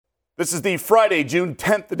This is the Friday, June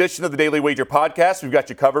 10th edition of the Daily Wager podcast. We've got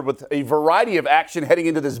you covered with a variety of action heading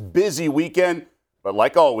into this busy weekend. But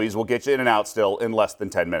like always, we'll get you in and out still in less than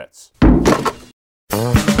 10 minutes.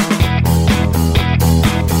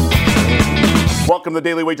 Welcome to the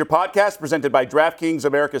Daily Wager podcast presented by DraftKings,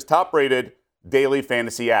 America's top-rated daily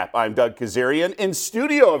fantasy app. I'm Doug Kazarian in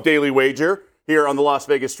studio of Daily Wager here on the Las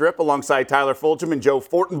Vegas Strip alongside Tyler Fulgham and Joe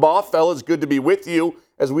Fortenbaugh. Fellas, good to be with you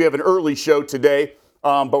as we have an early show today.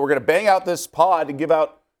 But we're going to bang out this pod and give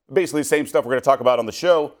out basically the same stuff we're going to talk about on the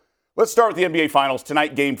show. Let's start with the NBA Finals.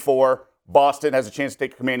 Tonight, Game 4. Boston has a chance to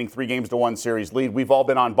take a commanding 3-1 series lead. We've all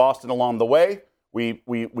been on Boston along the way. We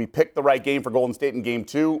picked the right game for Golden State in Game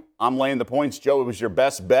 2. I'm laying the points. Joe, it was your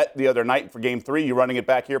best bet the other night for Game 3. You're running it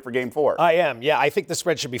back here for Game 4. I am. Yeah, I think the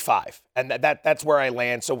spread should be 5. And that's where I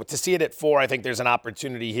land. So to see it at 4, I think there's an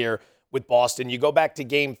opportunity here with Boston. You go back to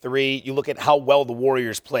Game 3, you look at how well the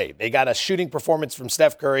Warriors played. They got a shooting performance from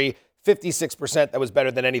Steph Curry, 56%. That was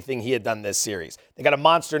better than anything he had done this series. They got a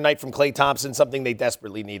monster night from Klay Thompson, something they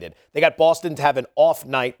desperately needed. They got Boston to have an off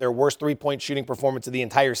night, their worst three-point shooting performance of the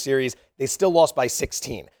entire series. They still lost by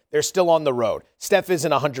 16. They're still on the road. Steph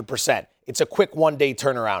isn't 100%. It's a quick one-day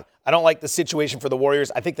turnaround. I don't like the situation for the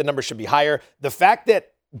Warriors. I think the number should be higher. The fact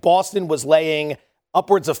that Boston was laying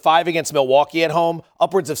upwards of 5 against Milwaukee at home,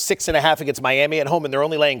 upwards of 6.5 against Miami at home, and they're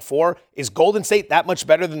only laying 4. Is Golden State that much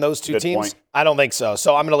better than those two teams? Point. I don't think so.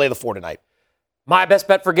 So I'm going to lay the 4 tonight. My best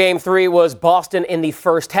bet for Game 3 was Boston in the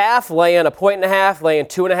first half, laying 1.5, laying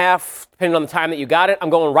 2.5, depending on the time that you got it. I'm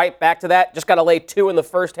going right back to that. Just got to lay 2 in the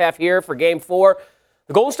first half here for Game 4.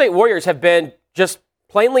 The Golden State Warriors have been just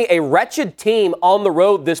plainly a wretched team on the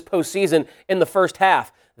road this postseason in the first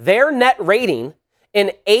half. Their net rating in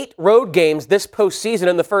 8 road games this postseason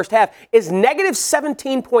in the first half is negative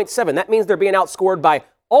 17.7. That means they're being outscored by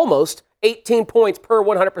almost 18 points per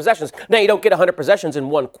 100 possessions. Now, you don't get 100 possessions in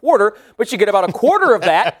one quarter, but you get about a quarter of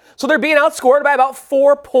that. So they're being outscored by about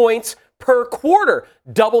 4 points per quarter.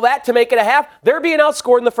 Double that to make it a half. They're being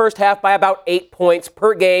outscored in the first half by about 8 points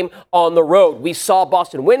per game on the road. We saw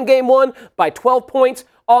Boston win Game 1 by 12 points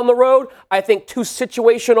on the road. I think 2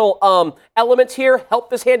 situational elements here help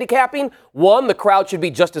this handicapping. 1, the crowd should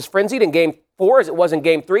be just as frenzied in Game 4 as it was in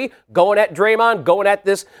Game 3, going at Draymond, going at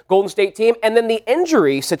this Golden State team. And then the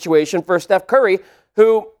injury situation for Steph Curry,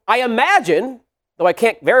 who I imagine, though I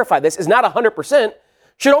can't verify this, is not 100%,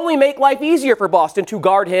 should only make life easier for Boston to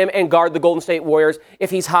guard him and guard the Golden State Warriors if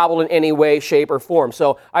he's hobbled in any way, shape, or form.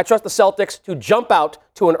 So I trust the Celtics to jump out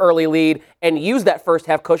to an early lead and use that first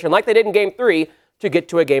half cushion like they did in Game 3 to get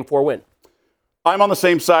to a Game 4 win. I'm on the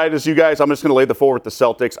same side as you guys. I'm just going to lay the 4 with the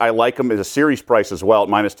Celtics. I like them as a series price as well at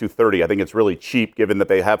minus 230. I think it's really cheap given that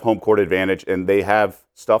they have home court advantage and they have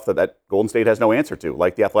stuff that Golden State has no answer to,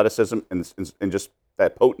 like the athleticism and just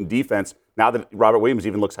that potent defense. Now that Robert Williams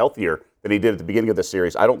even looks healthier than he did at the beginning of the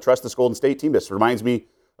series. I don't trust this Golden State team. This reminds me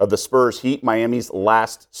of the Spurs Heat, Miami's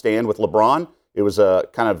last stand with LeBron. It was a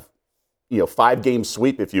kind of 5-game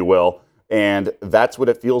sweep, if you will. And that's what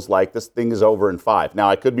it feels like. This thing is over in 5. Now,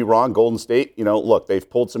 I could be wrong. Golden State, look, they've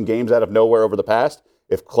pulled some games out of nowhere over the past.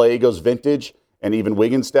 If Klay goes vintage and even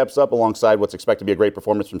Wiggins steps up alongside what's expected to be a great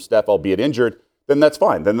performance from Steph, albeit injured, then that's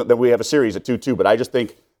fine. Then we have a series at 2-2. But I just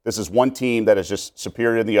think this is one team that is just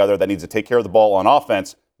superior than the other that needs to take care of the ball on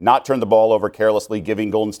offense, not turn the ball over carelessly, giving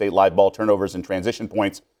Golden State live ball turnovers and transition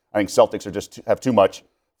points. I think Celtics have too much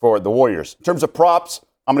for the Warriors. In terms of props,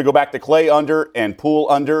 I'm going to go back to Klay under and Poole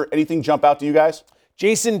under. Anything jump out to you guys?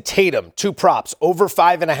 Jason Tatum, 2 props, over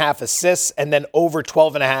 5.5 assists and then over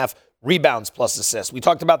 12.5 rebounds plus assists. We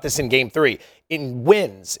talked about this in Game 3. In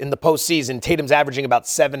wins in the postseason, Tatum's averaging about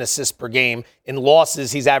 7 assists per game. In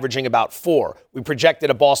losses, he's averaging about 4. We projected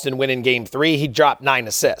a Boston win in Game 3. He dropped 9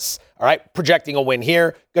 assists. All right, projecting a win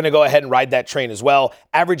here. Going to go ahead and ride that train as well.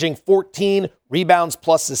 Averaging 14 rebounds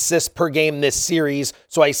plus assists per game this series.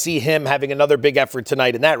 So I see him having another big effort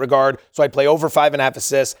tonight in that regard. So I'd play over 5.5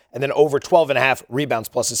 assists and then over 12.5 rebounds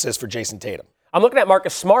plus assists for Jason Tatum. I'm looking at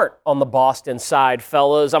Marcus Smart on the Boston side,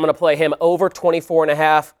 fellas. I'm going to play him over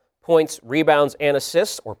 24.5 points, rebounds, and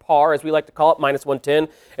assists, or par, as we like to call it, minus 110.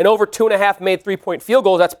 And over 2.5 made 3-point field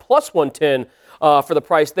goals. That's plus 110 for the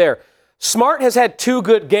price there. Smart has had 2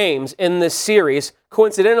 good games in this series.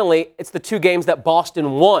 Coincidentally, it's the 2 games that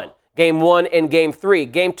Boston won. Game 1 and Game 3.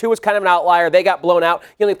 Game 2 was kind of an outlier. They got blown out.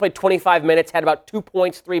 He only played 25 minutes, had about 2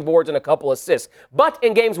 points, 3 boards, and a couple assists. But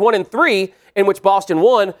in Games 1 and 3, in which Boston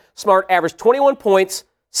won, Smart averaged 21 points,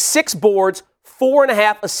 6 boards,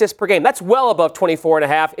 4.5 assists per game. That's well above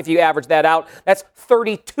 24.5 if you average that out. That's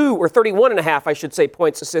 32 or 31.5, I should say,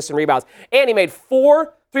 points, assists, and rebounds. And he made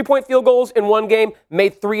 4 3-point field goals in one game,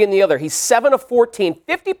 made 3 in the other. He's 7 of 14,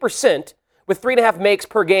 50% with 3.5 makes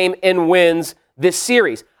per game in wins this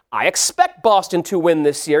series. I expect Boston to win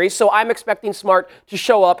this series, so I'm expecting Smart to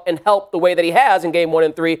show up and help the way that he has in game 1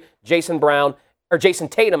 and 3, Jason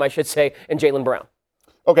Tatum, I should say, and Jaylen Brown.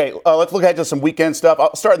 Okay, let's look ahead to some weekend stuff.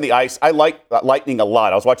 I'll start in the ice. I like Lightning a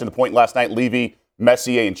lot. I was watching the point last night, Levy,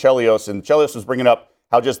 Messier, and Chelios was bringing up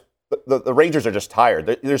how just the Rangers are just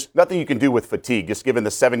tired. There's nothing you can do with fatigue, just given the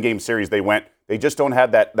 7-game series they went. They just don't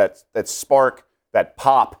have that spark, that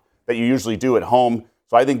pop that you usually do at home.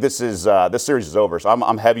 So I think this series is over. So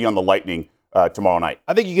I'm heavy on the Lightning tomorrow night.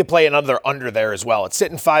 I think you could play another under there as well. It's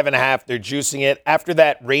sitting 5.5. They're juicing it. After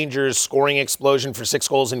that Rangers scoring explosion for 6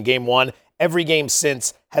 goals in game 1, every game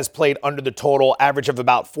since has played under the total, average of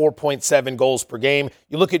about 4.7 goals per game.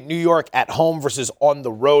 You look at New York at home versus on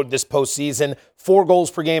the road this postseason, 4 goals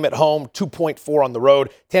per game at home, 2.4 on the road.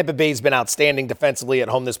 Tampa Bay's been outstanding defensively at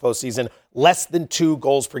home this postseason, less than 2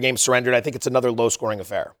 goals per game surrendered. I think it's another low-scoring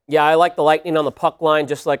affair. Yeah, I like the Lightning on the puck line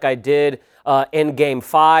just like I did in Game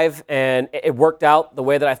 5, and it worked out the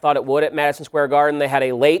way that I thought it would at Madison Square Garden. They had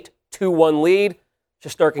a late 2-1 lead.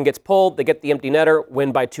 Shesterkin gets pulled. They get the empty netter,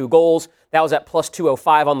 win by 2 goals. That was at plus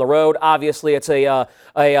 205 on the road. Obviously, it's a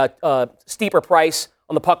steeper price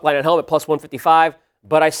on the puck line at home at plus 155,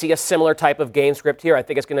 but I see a similar type of game script here. I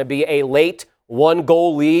think it's going to be a late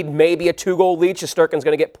 1-goal lead, maybe a 2-goal lead. Shesterkin's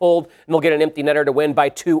going to get pulled, and they'll get an empty netter to win by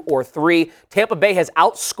 2 or 3. Tampa Bay has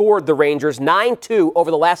outscored the Rangers 9-2 over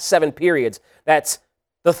the last 7 periods. That's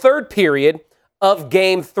the third period of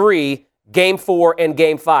Game 3, Game 4, and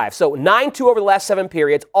Game 5. So 9-2 over the last 7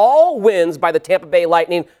 periods, all wins by the Tampa Bay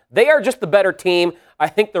Lightning. They are just the better team. I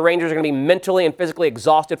think the Rangers are going to be mentally and physically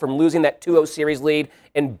exhausted from losing that 2-0 series lead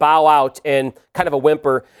and bow out in kind of a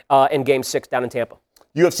whimper in Game 6 down in Tampa.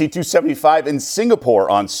 UFC 275 in Singapore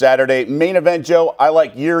on Saturday. Main event, Joe. I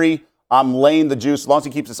like Yuri. I'm laying the juice. As long as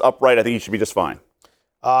he keeps this upright, I think he should be just fine.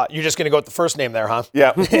 You're just going to go with the first name there, huh?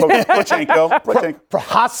 Yeah. Plachenko.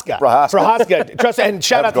 Prohaska. Trust, and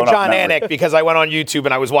shout out to John Anik because I went on YouTube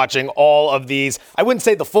and I was watching all of these. I wouldn't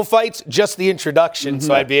say the full fights, just the introduction,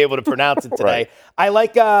 so I'd be able to pronounce it today. Right. I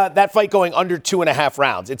like that fight going under 2.5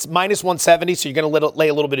 rounds. It's minus 170, so you're going to lay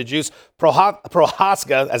a little bit of juice.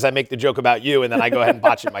 Prohaska, as I make the joke about you, and then I go ahead and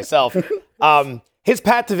botch it myself. His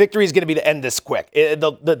path to victory is going to be to end this quick.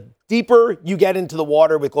 The deeper you get into the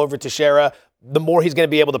water with Glover Teixeira, the more he's going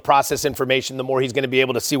to be able to process information, the more he's going to be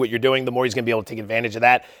able to see what you're doing, the more he's going to be able to take advantage of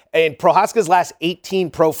that. And Prohaska's last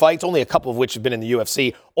 18 pro fights, only a couple of which have been in the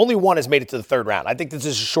UFC, only one has made it to the 3rd round. I think this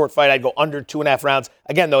is a short fight. I'd go under 2.5 rounds.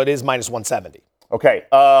 Again, though, it is minus 170. Okay.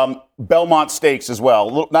 Belmont Stakes as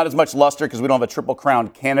well. Not as much luster because we don't have a Triple Crown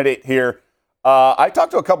candidate here. I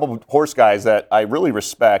talked to a couple of horse guys that I really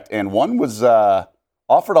respect, and one was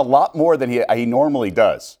offered a lot more than he normally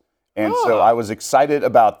does. And so I was excited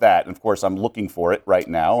about that. And, of course, I'm looking for it right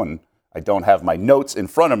now, and I don't have my notes in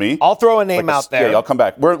front of me. I'll throw a name out there. Yeah, I'll come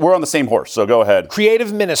back. We're on the same horse, so go ahead.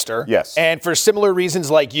 Creative Minister. Yes. And for similar reasons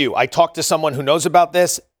like you, I talked to someone who knows about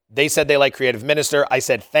this. They said they like Creative Minister. I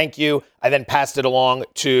said, thank you. I then passed it along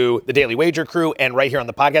to the Daily Wager crew and right here on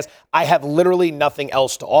the podcast. I have literally nothing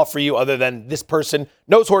else to offer you other than this person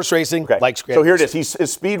knows horse racing, likes Creative So here Minister. it is.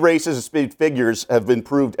 His speed races, his speed figures have been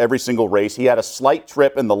proved every single race. He had a slight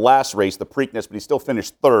trip in the last race, the Preakness, but he still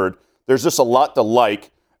finished 3rd. There's just a lot to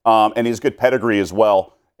like, and he's good pedigree as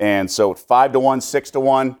well. And so 5-1,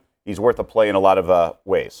 6-1. He's worth a play in a lot of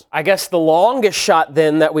ways. I guess the longest shot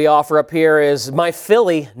then that we offer up here is my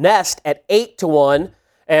filly, Nest, at 8-1.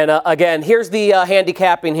 And again, here's the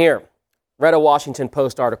handicapping here. Read a Washington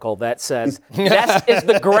Post article that says Nest is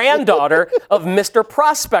the granddaughter of Mr.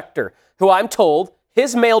 Prospector, who I'm told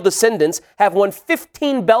his male descendants have won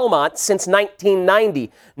 15 Belmonts since 1990.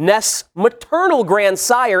 Nest's maternal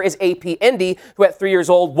grandsire is AP Indy, who at 3 years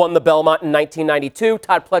old won the Belmont in 1992.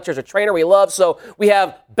 Todd Pletcher's a trainer we love. So we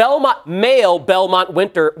have male Belmont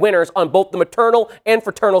winners on both the maternal and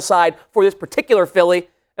fraternal side for this particular filly.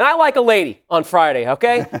 And I like a lady on Friday,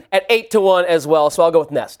 okay? At 8-1 as well, so I'll go with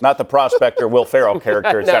Nest. Not the Prospector Will Ferrell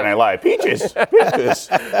character in Saturday Night Live. Peaches.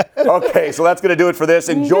 Okay, so that's going to do it for this.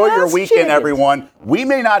 Enjoy your weekend, everyone. We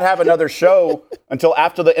may not have another show until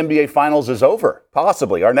after the NBA Finals is over,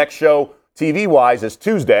 possibly. Our next show, TV-wise, is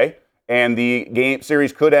Tuesday, and the game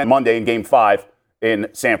series could end Monday in Game 5 in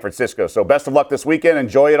San Francisco. So best of luck this weekend.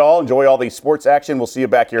 Enjoy it all. Enjoy all the sports action. We'll see you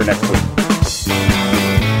back here next week.